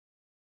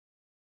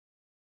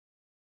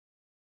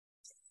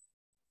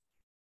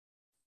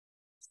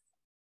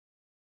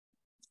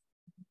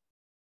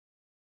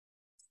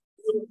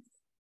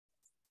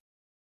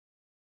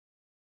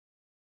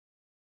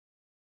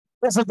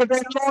This is the day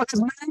the Lord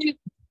has made.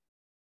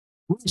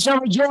 We shall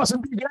rejoice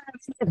and be glad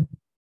in it.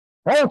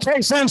 Oh,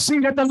 taste and see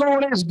that the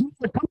Lord is good.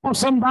 Come on,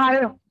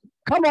 somebody.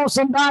 Come on,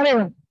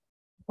 somebody.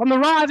 From the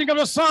rising of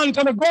the sun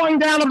to the going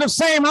down of the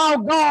same, our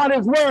God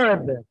is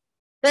worthy.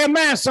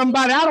 Amen,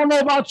 somebody. I don't know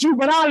about you,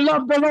 but I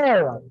love the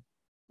Lord.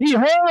 He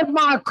heard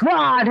my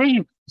cry.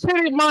 He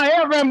pitied my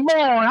every mourn.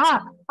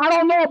 I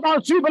don't know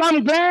about you, but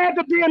I'm glad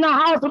to be in the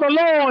house of the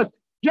Lord.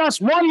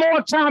 Just one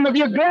more time. If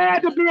you're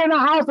glad to be in the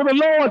house of the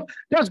Lord,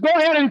 just go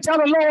ahead and tell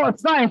the Lord,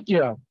 thank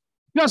you.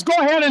 Just go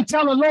ahead and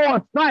tell the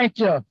Lord, thank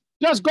you.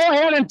 Just go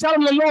ahead and tell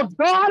the Lord,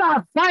 God,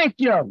 I thank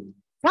you.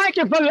 Thank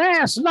you for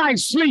last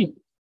night's sleep.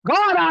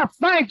 God, I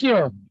thank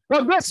you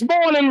for this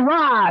morning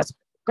rise.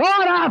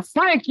 God, I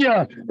thank you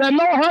that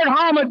no hurt,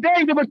 harm, or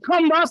danger would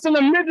come to us in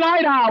the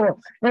midnight hour.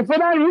 And for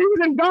that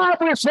reason, God,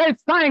 we say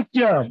thank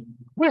you.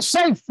 We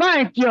say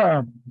thank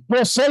you.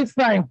 We say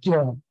thank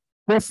you.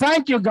 We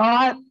thank you,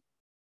 God,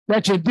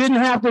 that you didn't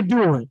have to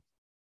do it,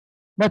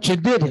 but you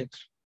did it.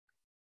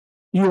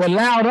 You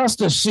allowed us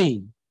to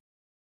see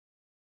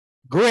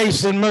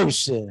grace and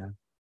mercy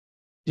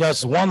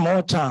just one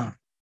more time.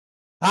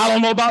 I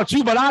don't know about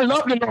you, but I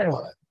love the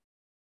Lord.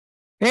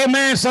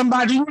 Amen,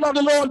 somebody. Do you love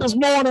the Lord this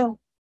morning?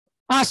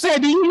 I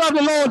said, do you love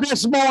the Lord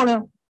this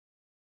morning?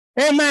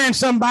 Amen,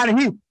 somebody.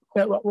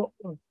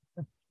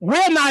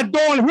 We're not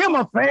doing him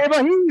a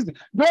favor. He's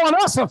doing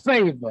us a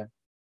favor.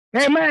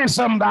 Amen,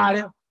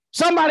 somebody.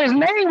 Somebody's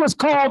name was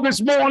called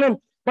this morning,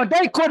 but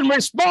they couldn't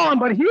respond.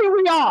 But here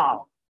we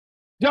are,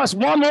 just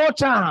one more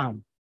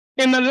time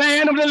in the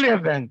land of the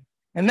living.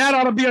 And that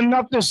ought to be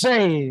enough to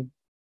say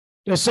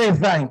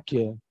thank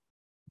you.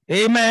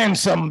 Amen,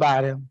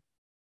 somebody.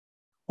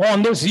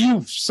 On this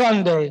Youth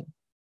Sunday,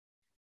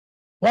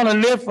 I want to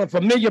lift a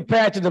familiar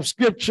passage of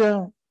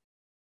scripture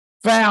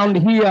found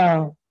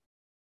here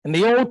in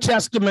the Old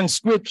Testament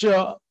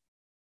scripture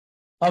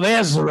of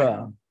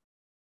Ezra.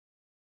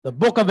 The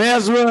book of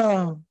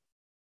Ezra,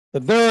 the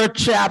 3rd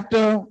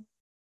chapter,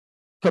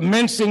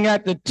 commencing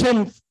at the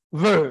 10th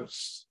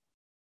verse.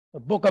 The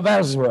book of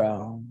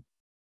Ezra.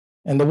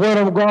 And the word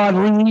of God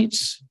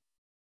reads,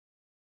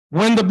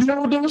 when the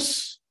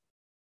builders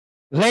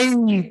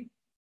laid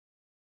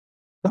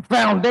the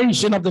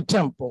foundation of the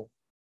temple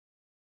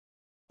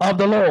of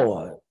the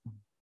Lord,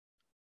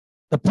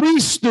 the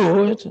priests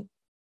stood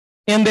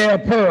in their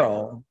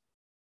apparel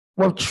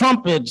with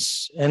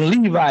trumpets, and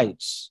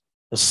Levites,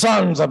 the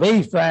sons of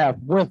Asaph,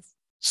 with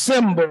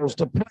cymbals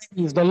to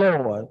praise the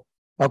Lord,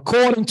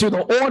 according to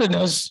the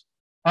ordinance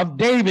of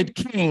David,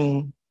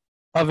 king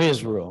of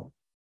Israel.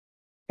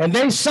 And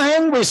they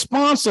sang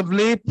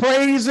responsively,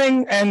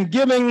 praising and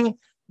giving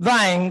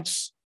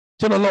thanks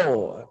to the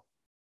Lord.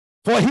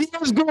 For he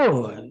is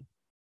good,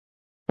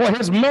 for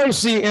his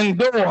mercy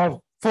endureth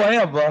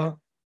forever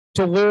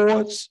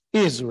towards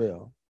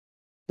Israel.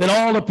 Then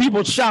all the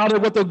people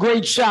shouted with a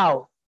great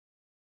shout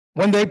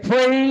when they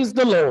praised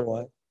the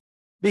Lord,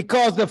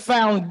 because the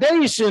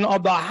foundation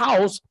of the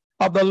house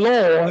of the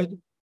Lord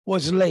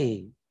was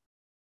laid.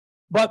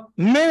 But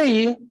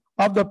many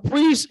of the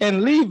priests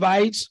and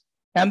Levites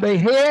and the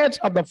heads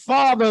of the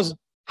fathers'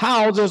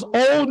 houses,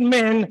 old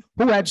men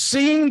who had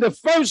seen the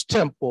first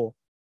temple,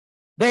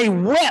 they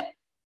wept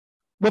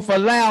with a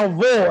loud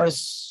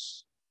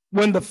voice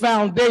when the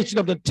foundation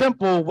of the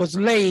temple was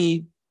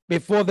laid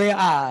before their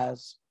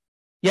eyes.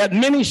 Yet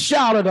many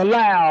shouted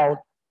aloud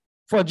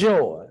for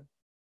joy,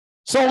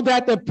 so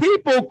that the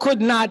people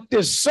could not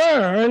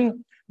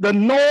discern the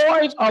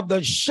noise of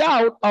the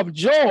shout of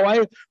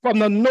joy from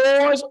the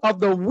noise of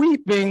the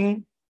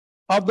weeping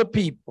of the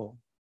people.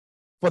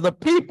 For the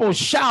people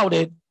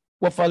shouted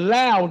with a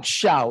loud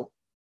shout,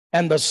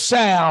 and the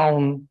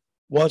sound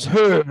was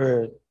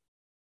heard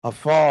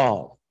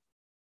afar.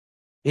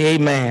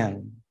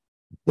 Amen.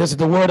 This is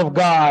the word of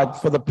God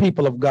for the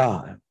people of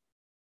God.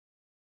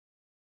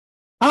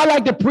 I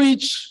like to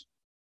preach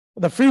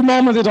the few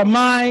moments of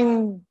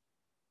mine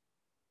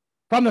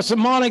from the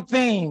sermonic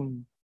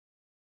theme.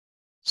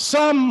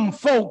 Some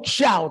folk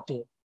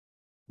shouted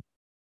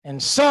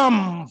and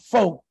some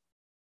folk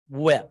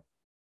wept.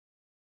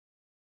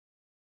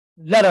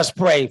 Let us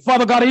pray.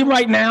 Father God, even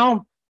right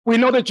now, we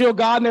know that you're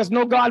God and there's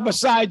no God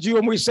beside you,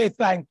 and we say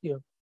thank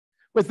you.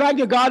 We thank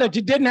you, God, that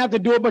you didn't have to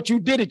do it, but you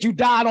did it. You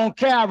died on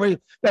Calvary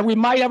that we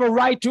might have a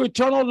right to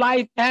eternal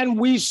life, and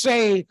we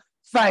say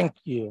thank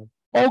you.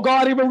 Oh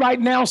God, even right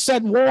now,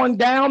 set worn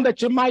down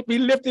that you might be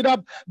lifted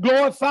up,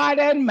 glorified,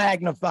 and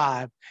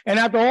magnified. And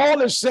after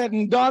all is said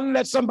and done,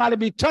 let somebody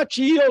be touched,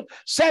 healed,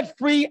 set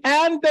free,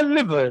 and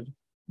delivered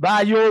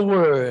by your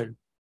word.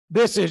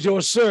 This is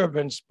your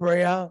servant's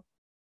prayer.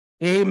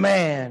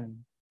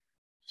 Amen.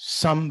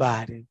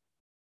 Somebody.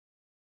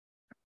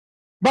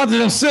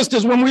 Brothers and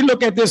sisters, when we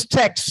look at this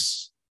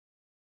text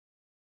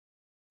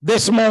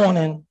this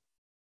morning,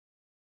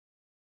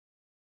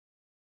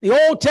 the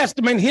Old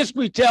Testament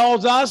history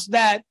tells us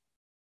that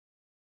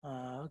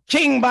a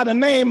king by the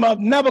name of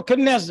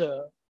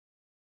Nebuchadnezzar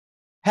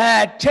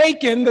had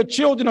taken the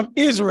children of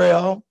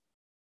Israel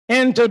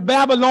into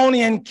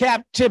Babylonian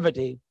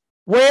captivity,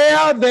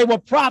 where they were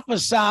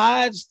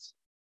prophesied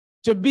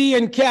to be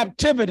in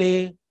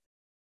captivity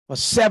for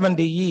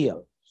 70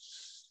 years.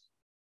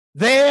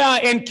 They are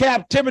in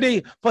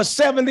captivity for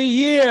 70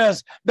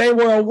 years. They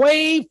were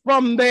away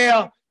from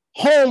their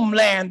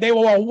homeland. They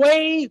were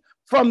away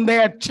from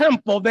their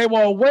temple. They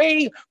were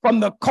away from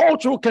the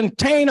cultural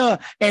container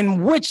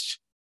in which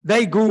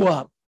they grew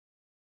up.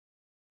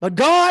 But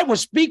God would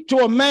speak to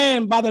a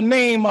man by the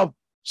name of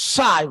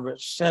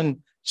Cyrus,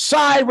 and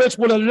Cyrus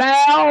would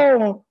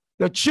allow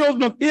the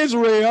children of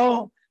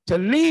Israel to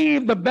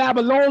leave the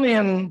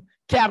Babylonian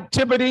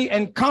captivity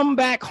and come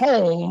back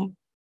home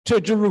to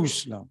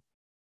Jerusalem.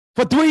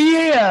 For 3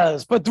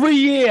 years,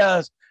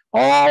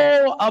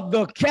 all of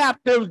the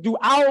captives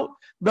throughout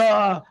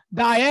the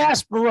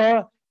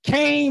diaspora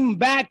came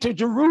back to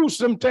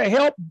Jerusalem to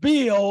help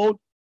build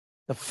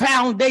the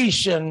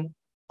foundation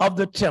of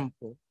the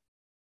temple.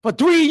 For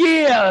 3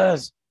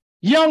 years,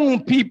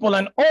 young people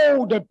and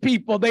older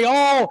people, they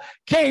all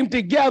came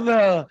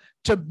together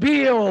to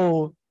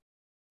build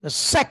the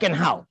second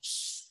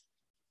house.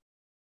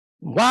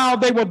 While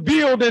they were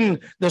building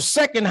the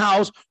second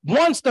house,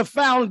 once the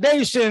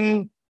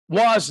foundation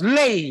was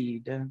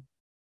laid,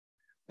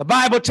 the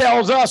Bible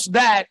tells us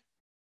that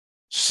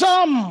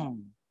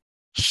some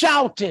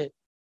shouted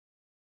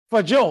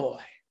for joy,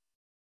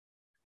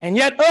 and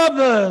yet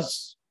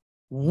others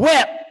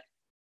wept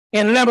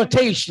in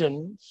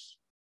lamentations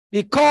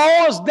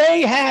because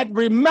they had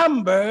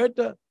remembered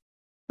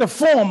the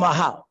former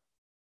house.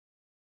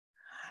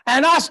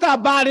 And I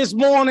stopped by this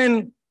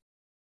morning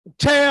to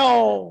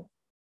tell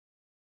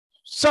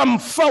some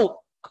folk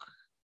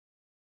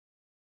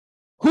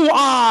who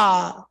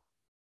are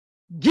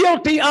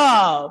guilty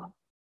of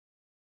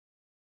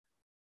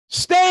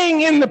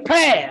staying in the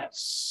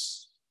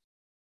past,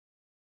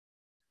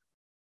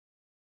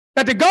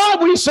 that the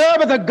God we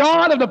serve is the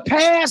God of the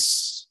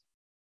past,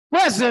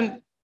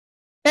 present,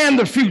 and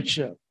the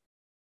future.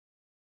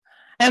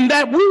 And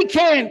that we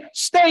can't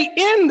stay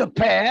in the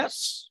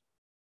past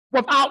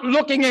without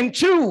looking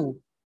into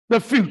the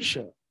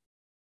future.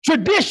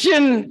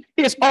 Tradition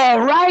is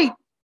all right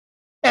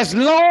as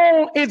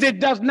long as it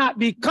does not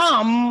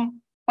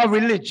become a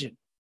religion.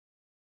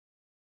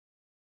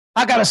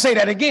 I got to say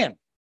that again.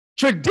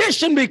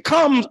 Tradition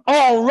becomes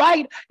all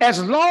right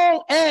as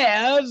long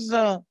as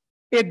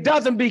it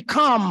doesn't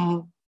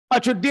become a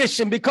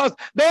tradition, because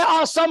there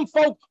are some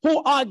folk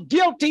who are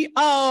guilty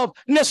of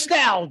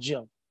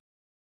nostalgia.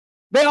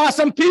 There are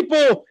some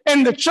people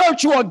in the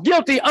church who are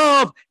guilty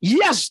of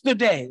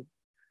yesterday.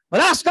 But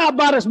I stopped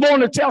by this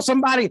morning to tell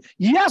somebody,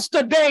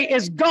 yesterday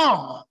is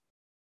gone.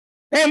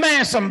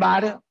 Amen,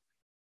 somebody.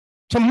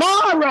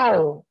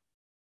 Tomorrow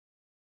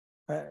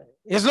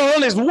is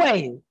on its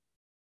way.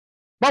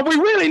 But we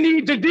really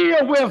need to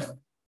deal with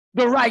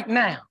the right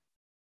now.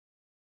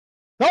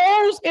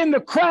 Those in the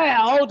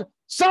crowd,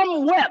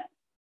 some wept,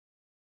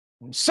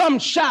 and some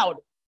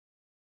shouted.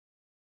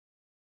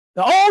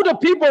 The older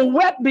people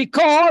wept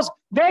because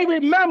they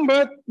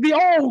remembered the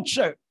old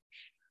church.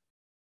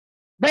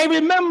 They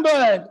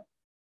remembered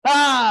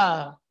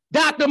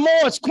Dr.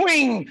 Morris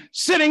Queen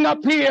sitting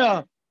up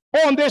here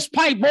on this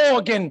pipe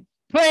organ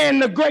playing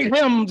the great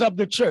hymns of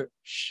the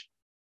church.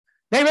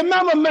 They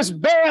remember Miss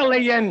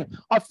Bailey and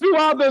a few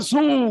others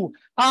who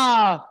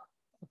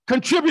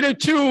contributed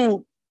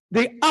to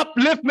the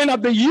upliftment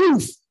of the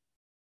youth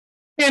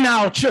in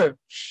our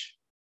church.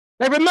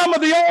 They remember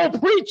the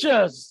old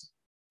preachers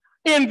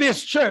in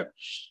this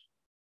church.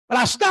 But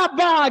I stopped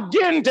by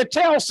again to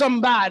tell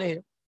somebody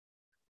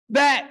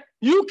that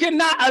you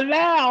cannot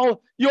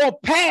allow your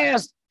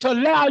past to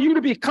allow you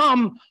to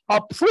become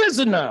a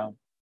prisoner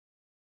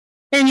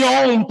in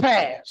your own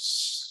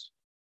past.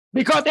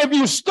 Because if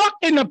you're stuck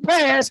in the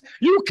past,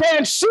 you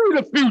can't see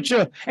the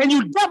future, and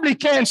you definitely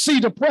can't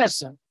see the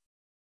present.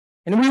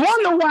 And we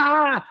wonder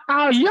why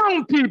our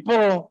young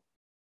people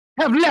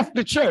have left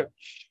the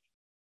church.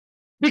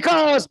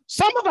 Because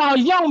some of our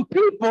young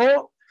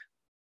people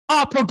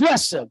are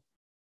progressive.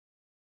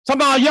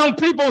 Some of our young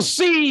people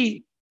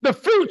see the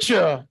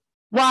future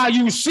while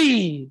you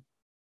see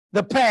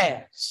the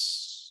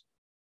past.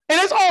 And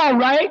it's all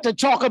right to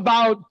talk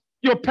about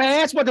your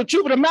past, but the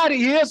truth of the matter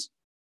is,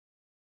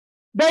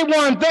 they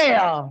weren't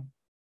there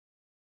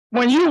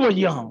when you were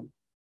young.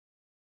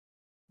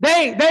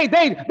 They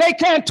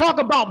can't talk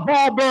about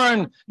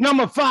Ballburn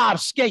number 5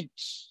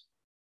 skates.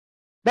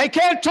 They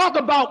can't talk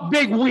about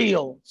big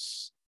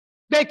wheels.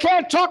 They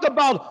can't talk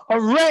about a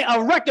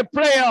record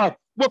player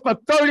with a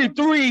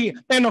 33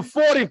 and a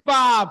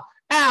 45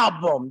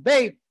 album.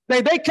 They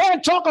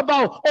can't talk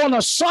about on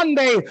a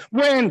Sunday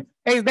when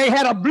they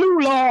had a blue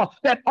law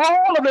that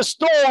all of the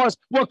stores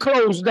were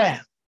closed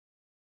down.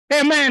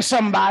 Amen,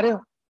 somebody.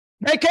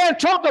 They can't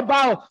talk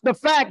about the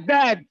fact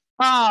that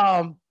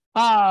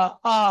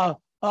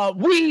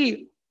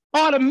we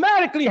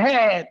automatically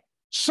had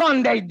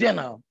Sunday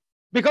dinner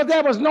because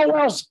there was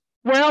nowhere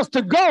else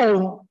to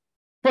go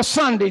for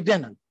Sunday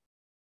dinner.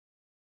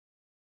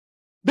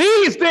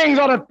 These things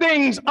are the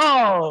things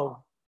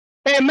of,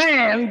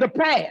 amen, the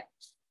past.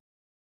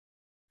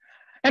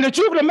 And the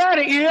truth of the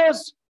matter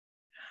is,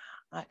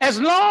 as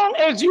long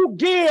as you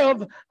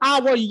give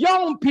our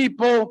young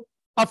people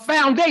a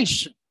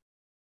foundation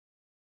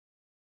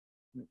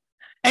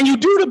and you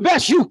do the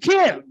best you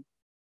can,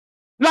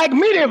 like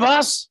many of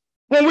us,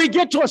 when we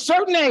get to a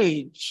certain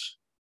age,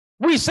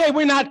 we say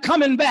we're not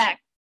coming back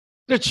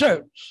to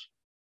church.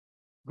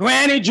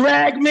 Granny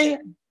dragged me.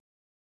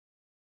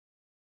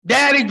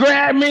 Daddy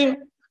grabbed me.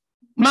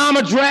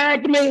 Mama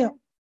dragged me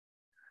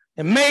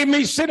and made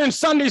me sit in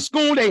Sunday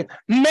school. They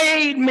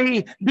made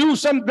me do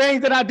some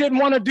things that I didn't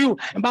want to do.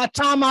 And by the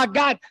time I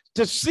got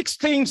to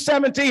 16,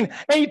 17,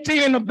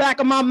 18, in the back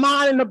of my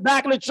mind, in the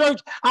back of the church,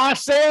 I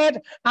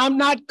said, I'm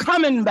not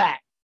coming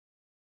back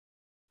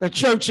to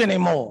church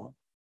anymore.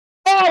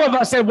 All of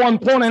us at one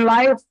point in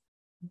life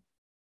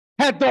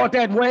had thought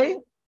that way.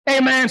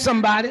 Amen,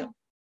 somebody.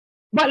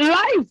 But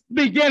life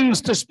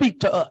begins to speak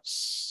to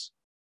us.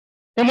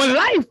 And when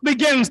life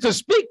begins to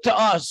speak to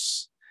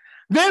us,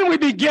 then we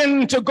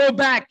begin to go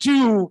back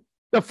to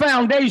the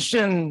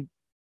foundation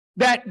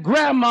that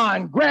grandma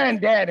and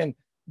granddad and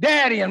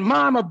daddy and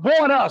mama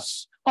brought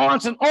us,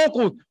 aunts and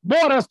uncles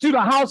brought us to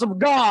the house of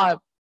God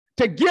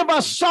to give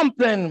us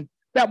something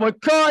that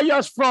would carry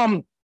us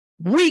from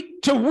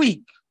week to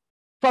week,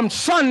 from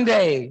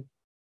Sunday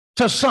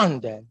to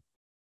Sunday.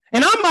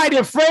 And I'm mighty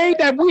afraid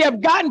that we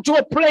have gotten to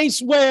a place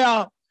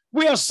where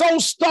we are so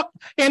stuck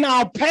in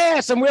our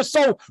past and we're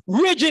so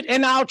rigid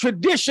in our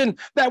tradition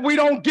that we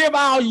don't give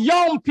our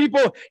young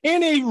people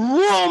any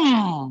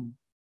room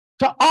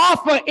to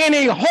offer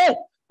any hope,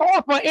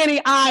 offer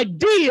any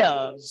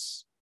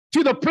ideas,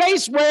 to the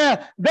place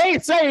where they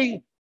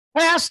say,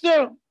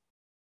 Pastor,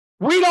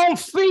 we don't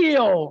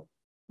feel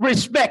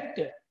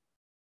respected.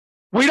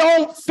 We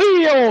don't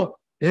feel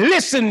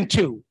listened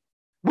to.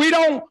 We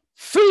don't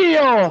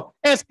feel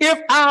as if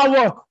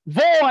our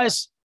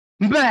voice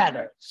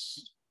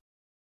matters.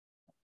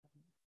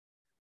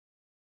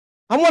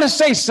 I want to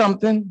say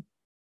something.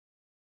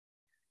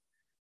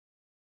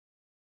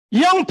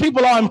 Young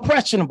people are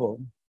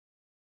impressionable.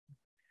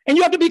 And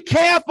you have to be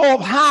careful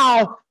of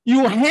how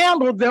you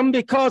handle them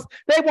because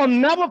they will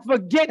never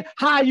forget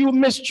how you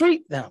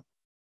mistreat them.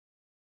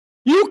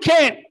 You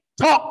can't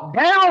talk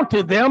down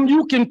to them.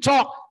 You can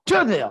talk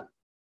to them.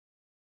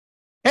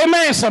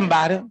 Amen,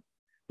 somebody.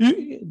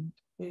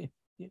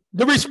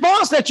 The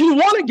response that you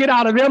want to get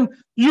out of them,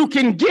 you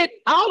can get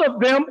out of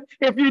them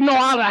if you know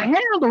how to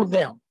handle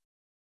them.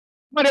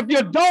 But if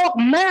you're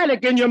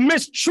dogmatic and you're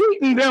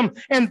mistreating them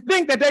and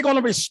think that they're going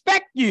to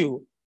respect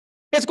you,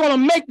 it's going to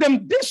make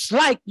them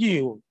dislike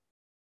you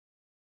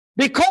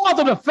because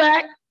of the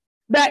fact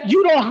that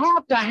you don't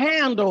have to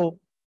handle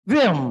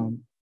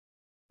them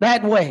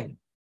that way.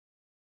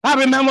 I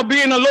remember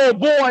being a little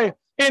boy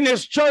in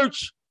this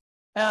church,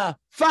 5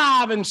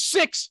 and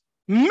 6,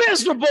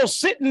 miserable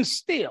sitting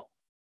still.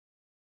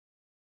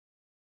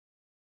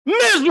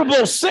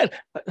 Miserable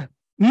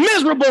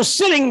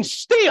sitting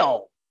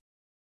still.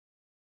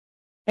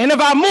 And if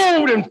I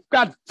moved and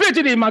got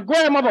fidgety, my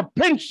grandmother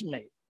pinched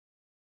me.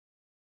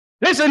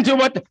 Listen to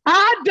what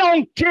I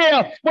don't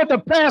care what the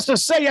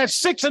pastors say at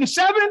 6 and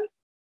 7.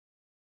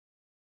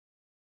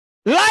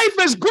 Life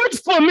is good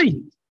for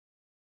me.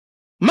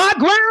 My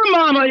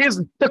grandmama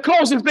is the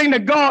closest thing to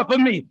God for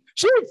me.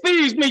 She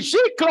feeds me. She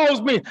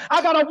clothes me.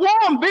 I got a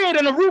warm bed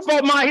and a roof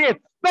over my head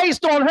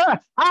based on her.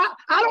 I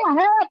don't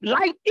have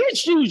life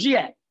issues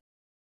yet.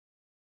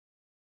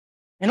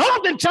 And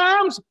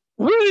oftentimes,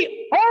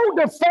 we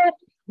older folk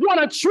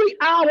want to treat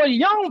our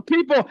young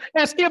people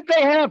as if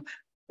they have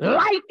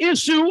light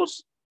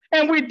issues,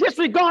 and we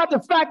disregard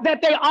the fact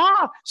that they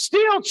are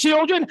still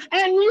children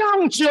and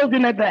young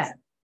children at that.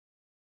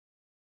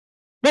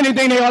 Many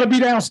think they ought to be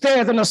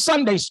downstairs in a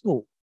Sunday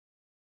school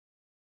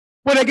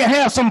where they can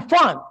have some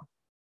fun.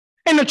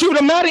 And the truth of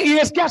the matter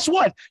is, guess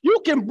what? You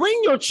can bring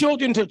your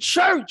children to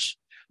church,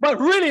 but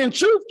really in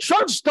truth,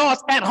 church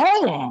starts at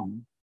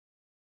home.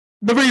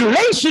 The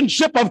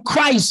relationship of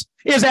Christ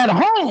is at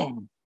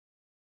home.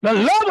 The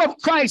love of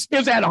Christ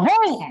is at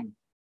home.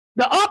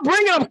 The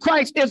upbringing of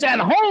Christ is at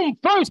home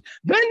first.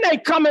 Then they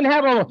come and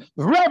have a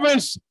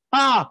reverence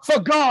for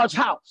God's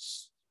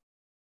house.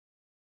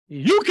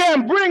 You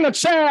can't bring a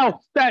child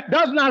that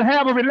does not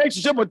have a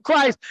relationship with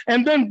Christ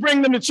and then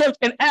bring them to church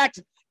and act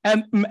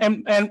and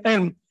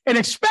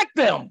expect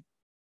them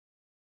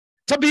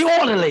to be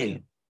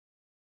orderly.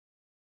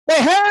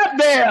 They have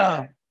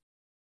their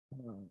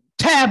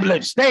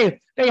tablets. They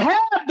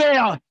have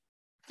their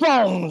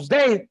phones.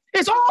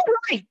 It's all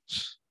right.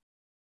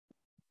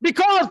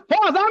 Because, as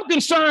far as I'm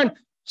concerned,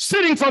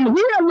 sitting from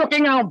here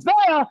looking out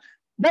there,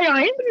 they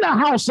are in the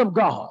house of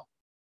God.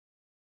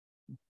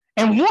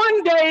 And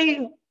one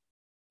day,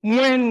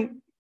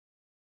 when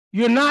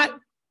you're not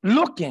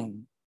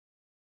looking,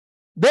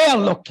 they're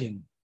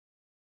looking.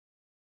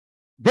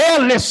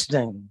 They're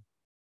listening.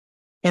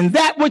 And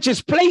that which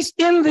is placed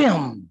in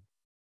them,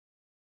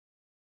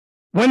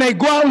 when they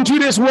go out into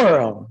this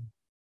world,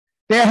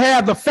 they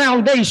have the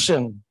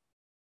foundation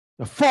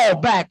to fall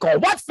back on.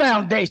 What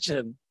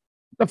foundation?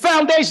 The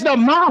foundation of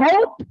my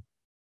hope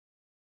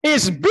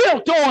is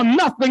built on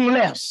nothing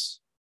less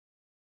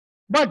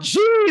but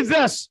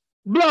Jesus'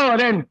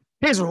 blood and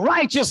his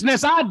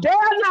righteousness. I dare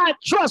not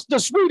trust the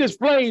sweetest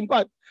flame,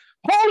 but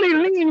wholly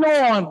lean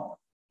on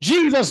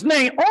Jesus'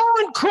 name,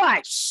 on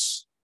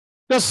Christ,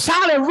 the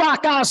solid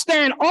rock I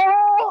stand.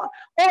 All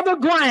other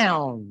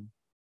ground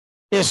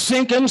is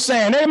sinking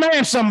sand.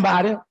 Amen,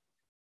 somebody.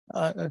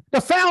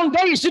 The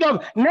foundation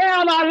of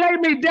now I lay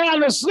me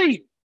down to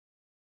sleep.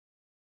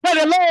 Pray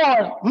the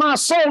Lord my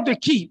soul to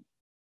keep.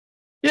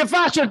 If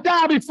I should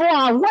die before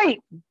I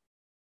wake,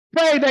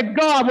 pray that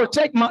God will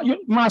take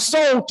my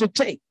soul to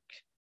take.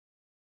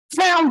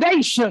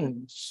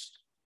 Foundations.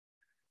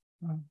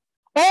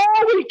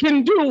 All we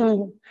can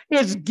do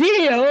is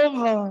give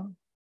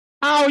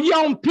our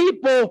young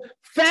people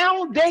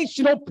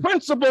foundational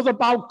principles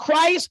about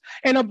Christ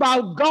and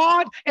about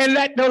God, and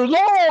let the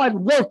Lord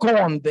work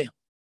on them.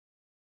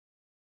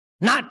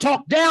 Not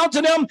talk down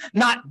to them,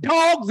 not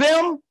dog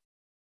them,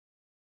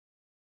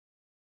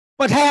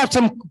 but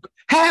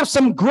have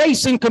some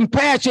grace and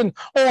compassion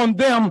on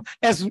them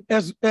as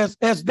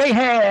they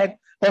had,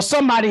 or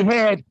somebody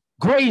had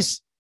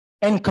grace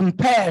and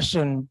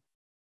compassion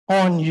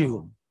on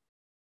you.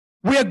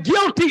 We're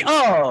guilty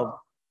of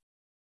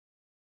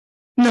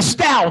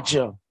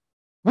nostalgia.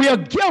 We are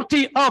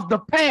guilty of the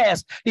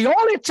past. The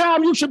only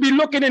time you should be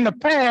looking in the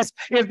past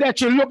is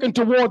that you're looking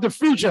toward the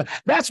future.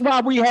 That's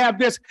why we have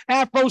this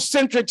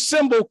Afrocentric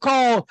symbol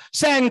called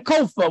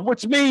Sankofa,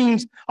 which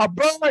means a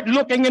bird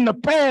looking in the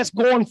past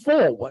going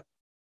forward.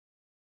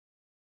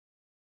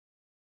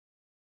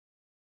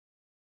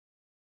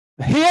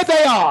 Here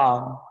they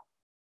are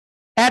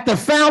at the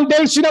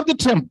foundation of the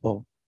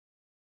temple.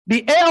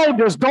 The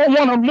elders don't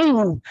want to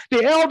move.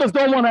 The elders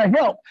don't want to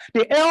help.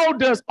 The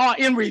elders are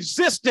in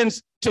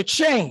resistance to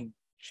change.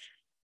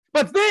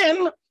 But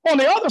then on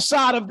the other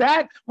side of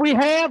that, we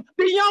have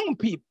the young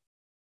people.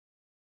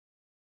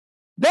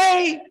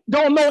 They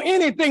don't know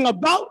anything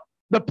about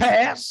the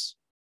past.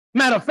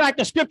 Matter of fact,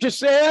 the scripture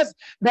says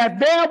that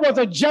there was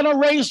a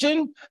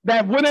generation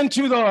that went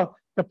into the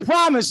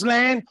promised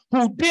land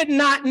who did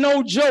not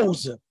know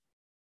Joseph.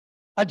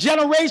 A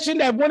generation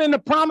that went in the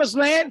promised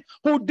land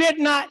who did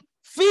not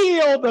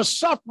feel the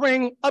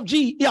suffering of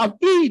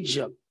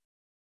Egypt.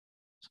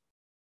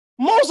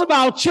 Most of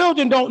our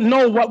children don't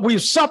know what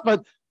we've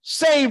suffered,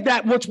 save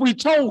that which we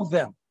told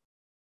them.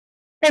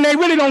 And they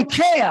really don't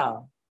care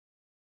of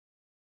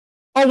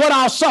what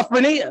our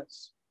suffering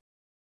is.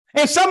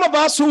 And some of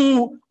us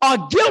who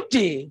are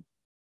guilty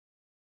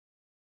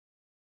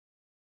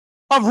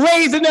of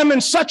raising them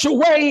in such a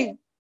way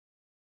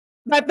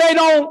that they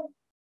don't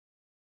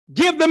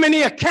give them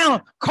any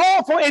account,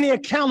 call for any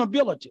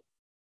accountability.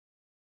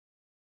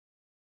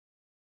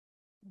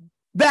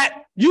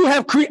 That you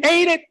have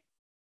created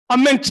a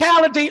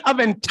mentality of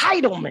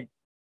entitlement.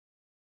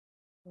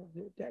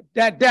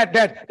 That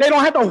they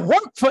don't have to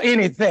work for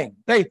anything.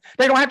 They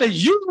don't have to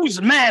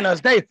use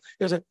manners.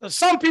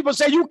 Some people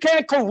say you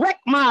can't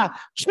correct my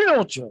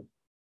children.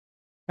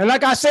 And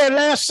like I said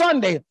last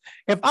Sunday,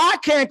 if I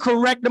can't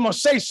correct them or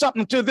say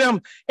something to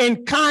them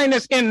in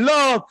kindness, in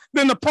love,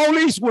 then the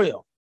police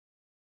will.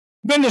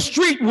 Then the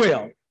street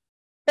will.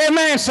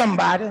 Amen,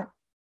 somebody.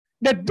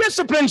 The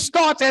discipline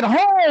starts at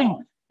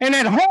home, and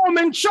at home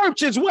in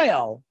church as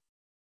well.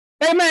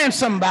 Amen,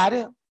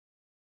 somebody.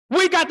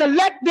 We got to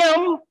let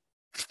them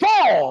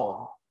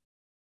fall.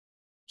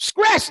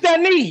 Scratch their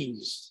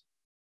knees.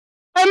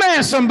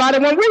 Amen, somebody.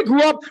 When we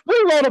grew up,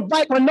 we rode a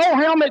bike with no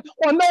helmet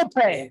or no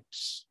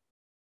pads.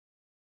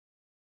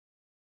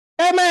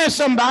 Amen,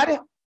 somebody.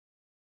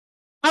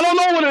 I don't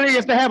know what it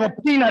is to have a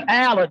peanut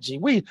allergy.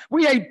 We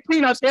ate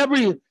peanuts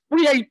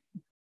we ate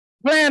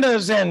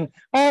planters and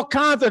all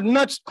kinds of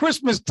nuts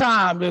Christmas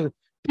time,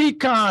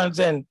 pecans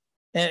and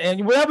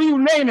whatever you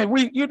name it.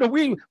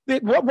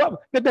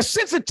 The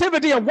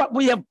sensitivity of what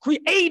we have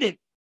created,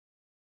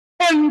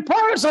 and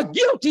parents are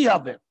guilty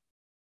of it.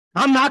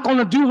 I'm not going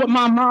to do what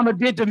my mama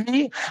did to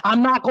me.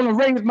 I'm not going to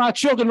raise my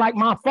children like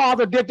my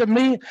father did to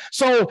me.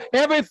 So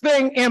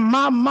everything in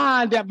my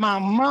mind that my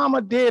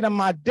mama did and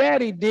my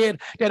daddy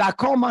did, that I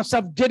call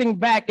myself getting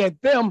back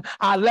at them,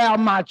 I allow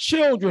my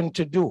children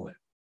to do it.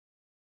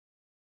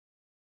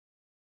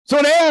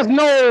 So there's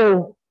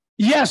no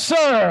yes,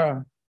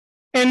 sir,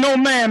 and no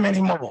ma'am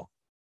anymore.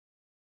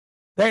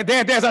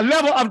 There's a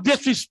level of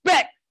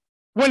disrespect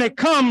when it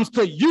comes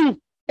to youth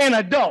and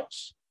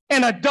adults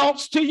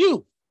to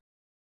youth,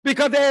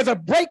 because there's a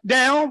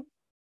breakdown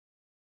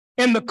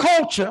in the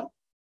culture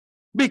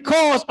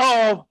because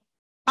of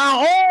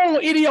our own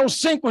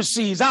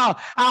idiosyncrasies, our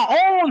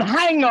own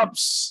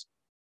hangups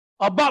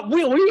about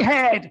what we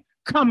had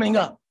coming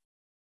up.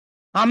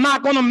 I'm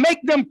not going to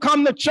make them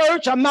come to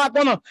church. I'm not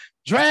going to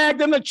drag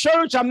them to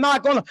church. I'm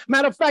not going to,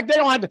 matter of fact, they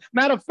don't have to,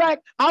 matter of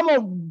fact, I'm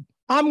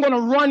going to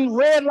run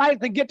red lights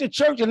to get to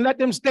church and let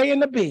them stay in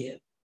the bed.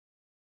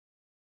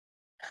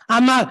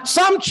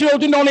 Some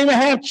children don't even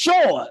have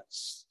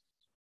chores.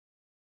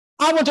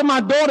 I went to my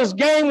daughter's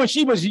game when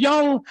she was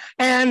young,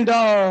 and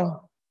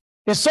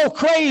it's so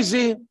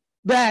crazy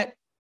that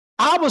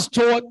I was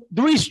taught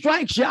 3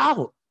 strikes, you're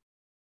out.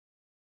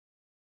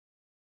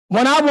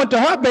 When I went to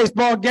her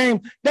baseball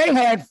game, they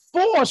had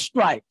 4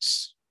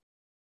 strikes.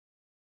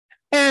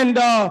 And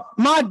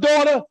my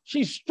daughter,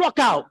 she struck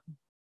out.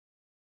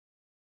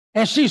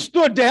 And she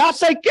stood there. I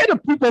say, get the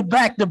people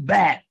back to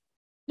back.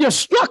 You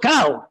struck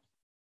out.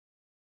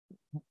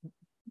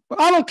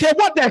 I don't care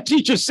what that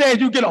teacher said,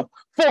 you get a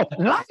 4.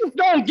 Life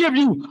don't give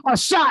you a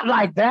shot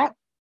like that.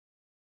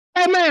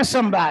 Amen,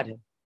 somebody.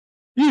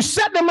 You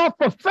set them up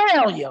for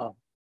failure.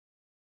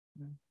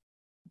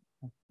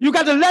 You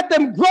got to let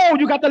them grow.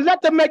 You got to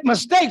let them make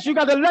mistakes. You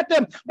got to let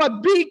them,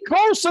 but be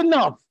close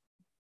enough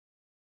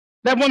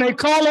that when they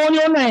call on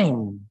your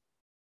name,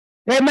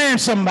 amen,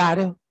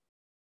 somebody.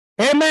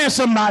 Amen,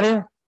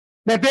 somebody,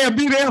 that they'll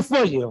be there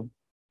for you.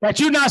 That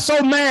you're not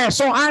so mad,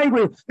 so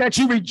angry that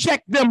you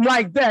reject them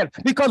like that,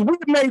 because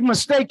we've made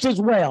mistakes as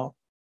well.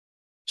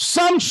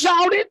 Some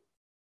shouted,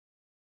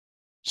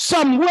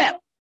 some wept.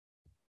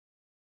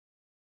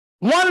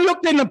 One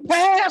looked in the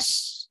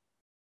past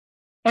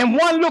and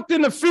one looked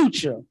in the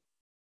future.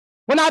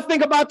 When I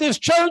think about this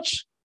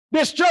church,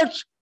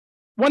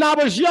 when I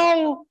was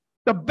young,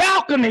 the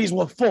balconies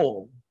were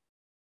full.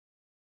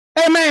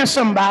 Amen,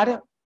 somebody.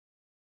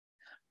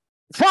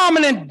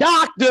 Prominent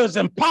doctors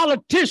and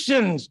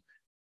politicians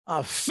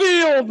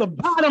fill the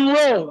bottom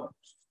rows.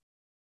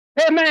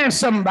 Amen,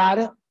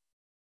 somebody.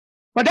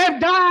 But they've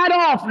died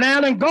off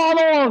now and gone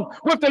on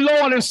with the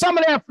Lord. And some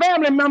of their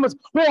family members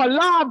who are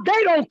alive,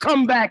 they don't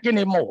come back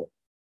anymore.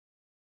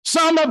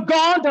 Some have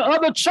gone to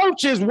other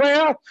churches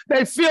where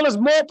they feel is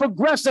more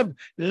progressive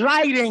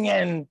lighting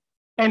and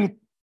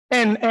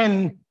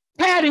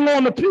padding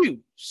on the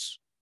pews.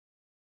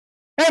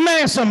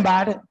 Amen,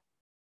 somebody.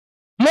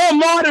 More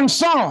modern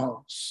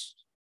songs.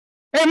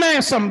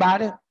 Amen,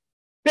 somebody.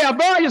 There are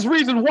various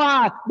reasons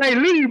why they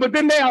leave, but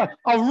then there are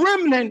a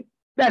remnant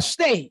that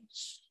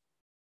stays.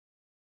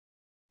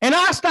 And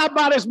I stopped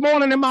by this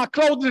morning in my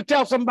closing to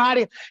tell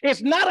somebody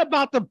it's not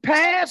about the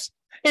past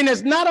and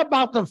it's not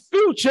about the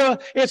future,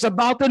 it's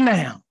about the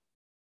now.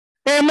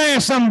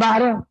 Amen,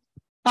 somebody.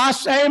 I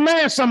say,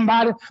 amen,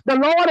 somebody. The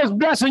Lord is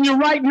blessing you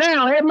right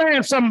now.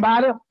 Amen,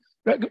 somebody.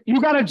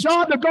 You got a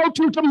job to go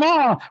to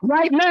tomorrow,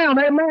 right now.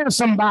 Amen,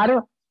 somebody.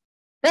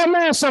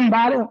 Amen,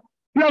 somebody.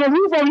 You have a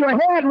roof on your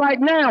head right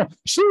now,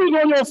 shoes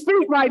on your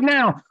feet right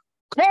now,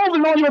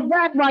 clothing on your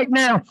back right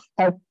now,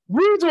 a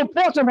reasonable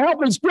portion of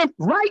help and strength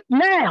right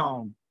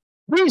now.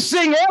 We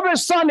sing every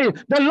Sunday,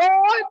 the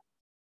Lord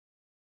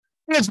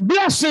is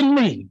blessing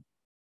me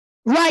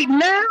right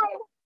now,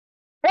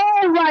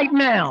 all right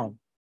now.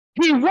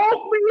 He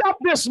woke me up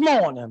this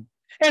morning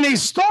and he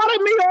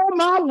started me on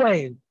my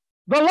way.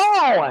 The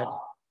Lord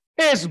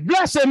is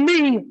blessing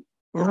me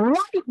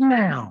right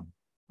now.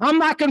 I'm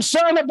not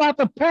concerned about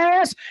the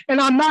past and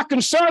I'm not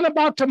concerned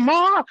about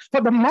tomorrow, for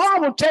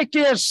tomorrow will take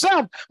care of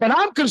itself. But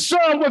I'm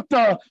concerned with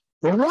the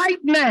right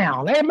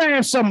now.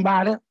 Amen,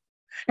 somebody.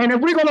 And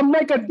if we're going to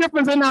make a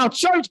difference in our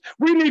church,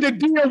 we need to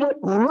deal with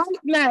right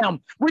now.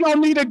 We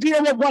don't need to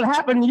deal with what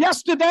happened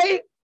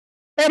yesterday.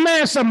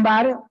 Amen,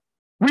 somebody.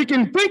 We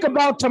can think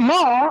about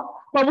tomorrow,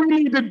 but we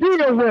need to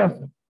deal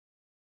with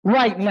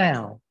right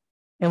now.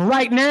 And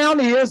right now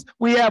is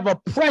we have a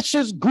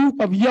precious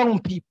group of young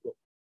people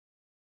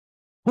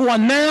who are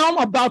now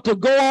about to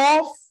go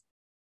off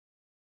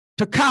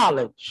to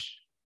college.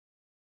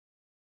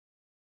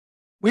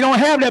 We don't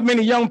have that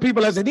many young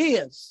people as it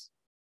is,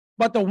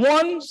 but the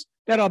ones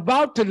that are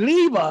about to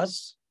leave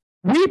us,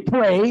 we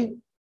pray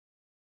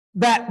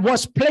that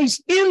what's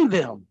placed in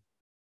them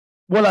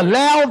will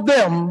allow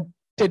them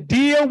to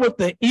deal with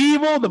the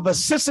evil, the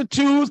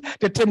vicissitudes,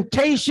 the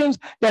temptations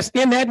that's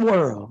in that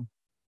world.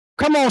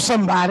 Come on,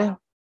 somebody.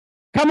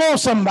 Come on,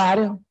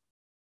 somebody.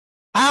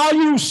 I'll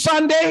use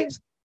Sundays.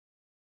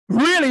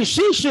 Really,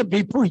 she should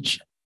be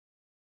preaching.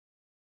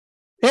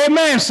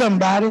 Amen,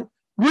 somebody.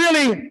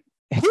 Really,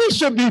 he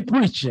should be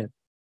preaching.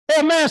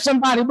 Amen,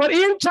 somebody. But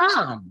in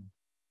time,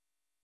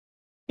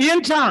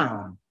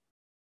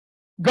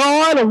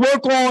 God will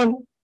work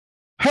on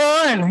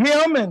her and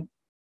him, and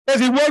as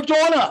he worked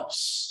on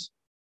us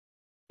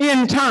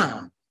in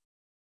time.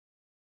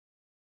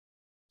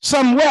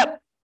 Some wept,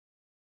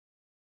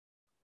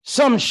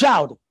 some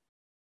shouted.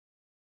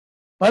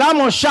 But I'm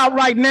going to shout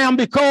right now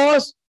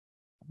because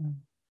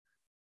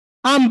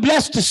I'm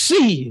blessed to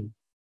see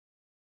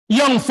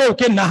young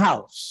folk in the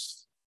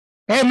house.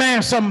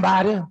 Amen,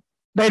 somebody.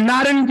 They're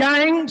not in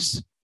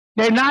gangs.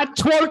 They're not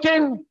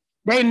twerking.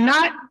 They're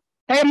not,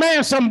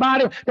 amen,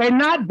 somebody. They're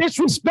not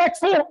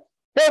disrespectful.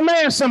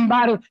 Amen,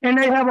 somebody. And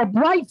they have a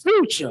bright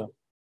future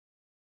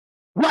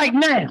right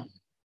now.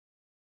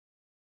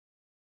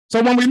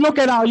 So when we look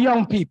at our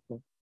young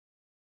people,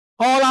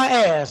 all I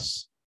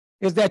ask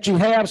is that you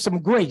have some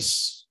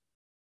grace.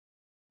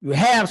 You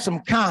have some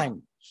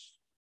kindness.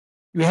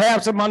 You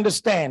have some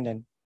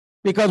understanding,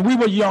 because we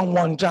were young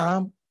one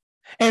time.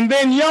 And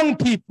then young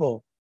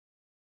people,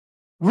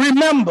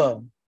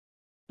 remember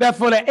that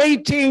for the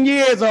 18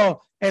 years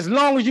or as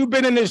long as you've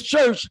been in this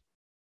church,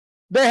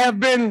 there have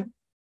been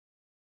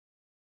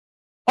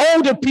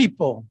older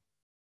people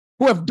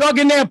who have dug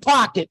in their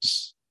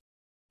pockets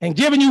and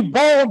given you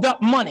balled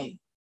up money,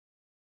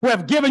 who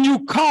have given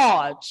you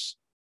cards,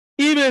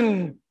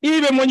 even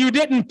when you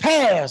didn't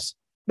pass,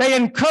 They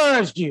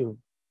encouraged you.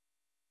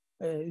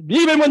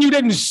 Even when you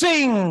didn't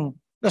sing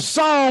the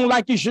song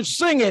like you should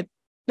sing it,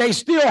 they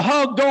still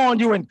hugged on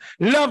you and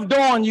loved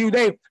on you.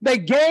 They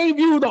gave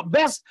you the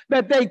best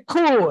that they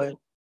could.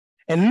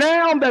 And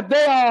now that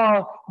they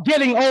are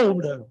getting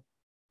older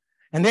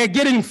and they're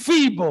getting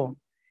feeble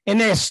and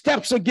their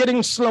steps are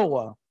getting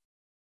slower,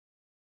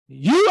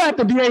 you have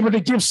to be able to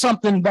give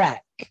something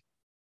back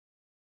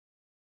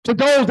to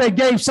those that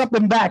gave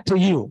something back to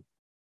you.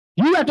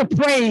 You have to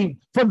pray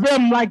for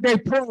them like they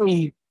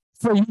prayed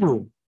for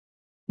you.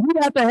 You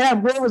have to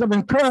have words of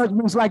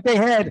encouragement like they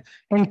had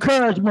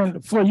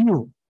encouragement for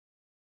you.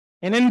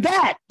 And in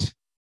that,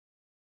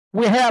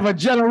 we have a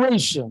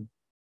generation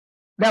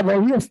that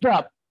will lift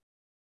up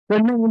the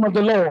name of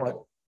the Lord.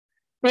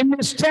 In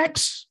this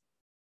text,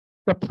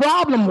 the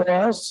problem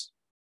was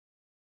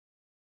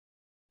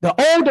the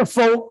older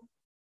folk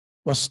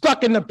were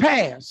stuck in the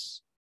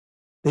past.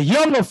 The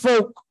younger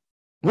folk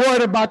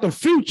worried about the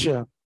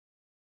future,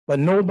 but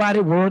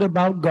nobody worried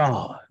about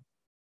God.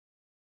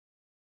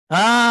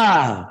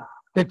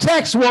 The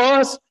text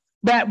was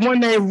that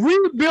when they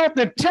rebuilt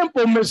the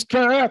temple, Miss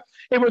Kerr,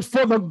 it was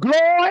for the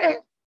glory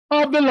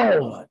of the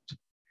Lord.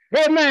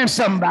 Amen,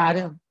 somebody.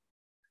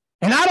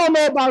 And I don't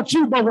know about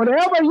you, but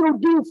whatever you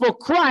do for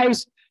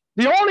Christ,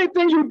 the only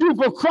thing you do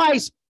for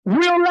Christ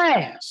will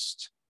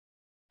last.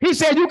 He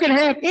said, you can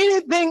have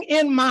anything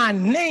in my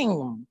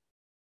name.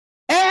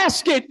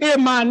 Ask it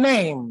in my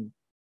name,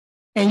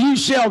 and you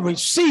shall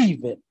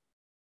receive it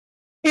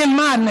in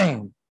my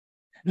name.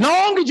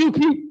 Long as you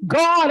keep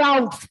God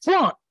out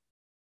front,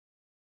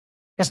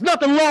 there's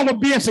nothing wrong with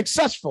being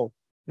successful.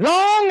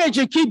 Long as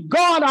you keep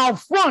God out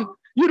front,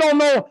 you don't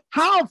know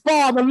how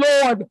far the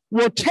Lord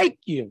will take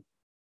you.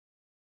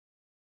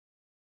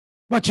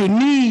 But you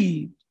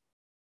need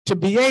to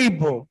be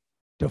able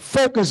to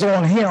focus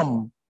on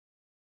him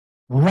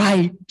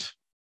right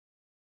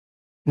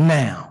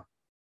now.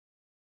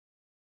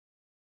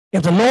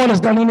 If the Lord has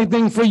done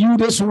anything for you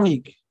this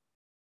week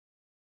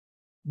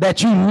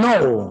that you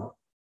know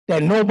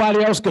that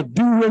nobody else could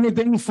do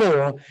anything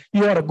for,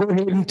 you ought to go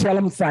ahead and tell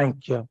him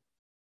thank you.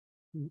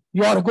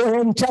 You ought to go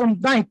ahead and tell him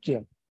thank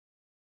you.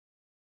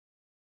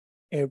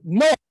 If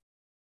nobody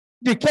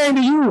came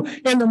to you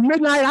in the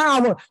midnight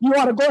hour, you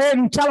ought to go ahead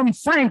and tell him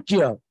thank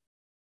you.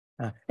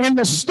 In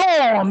the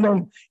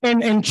storm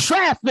and in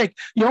traffic,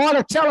 you ought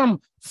to tell him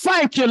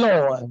thank you,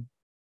 Lord,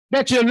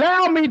 that you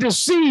allow me to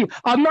see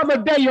another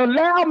day. You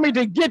allow me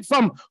to get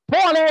from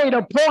point A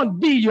to point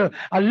B. You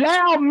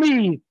allow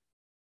me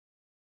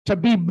to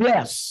be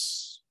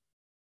blessed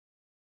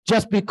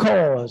just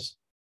because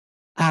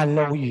I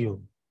know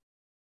you.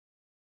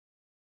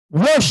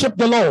 Worship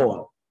the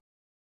Lord.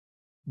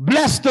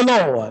 Bless the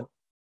Lord.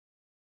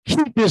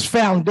 Keep his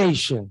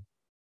foundation,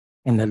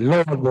 and the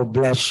Lord will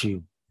bless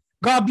you.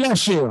 God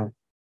bless you,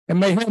 and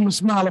may heaven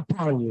smile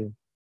upon you.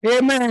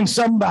 Amen,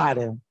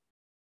 somebody.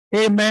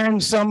 Amen,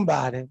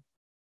 somebody.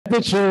 Let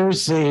the church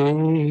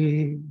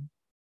say,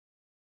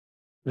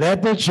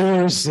 let the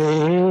church say,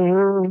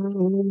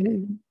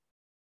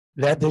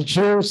 let the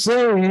church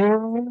say,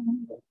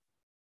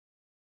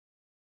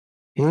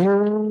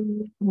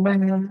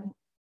 amen,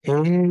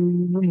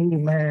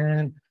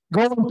 amen.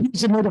 Go in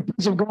peace and may the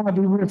peace of God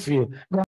be with you.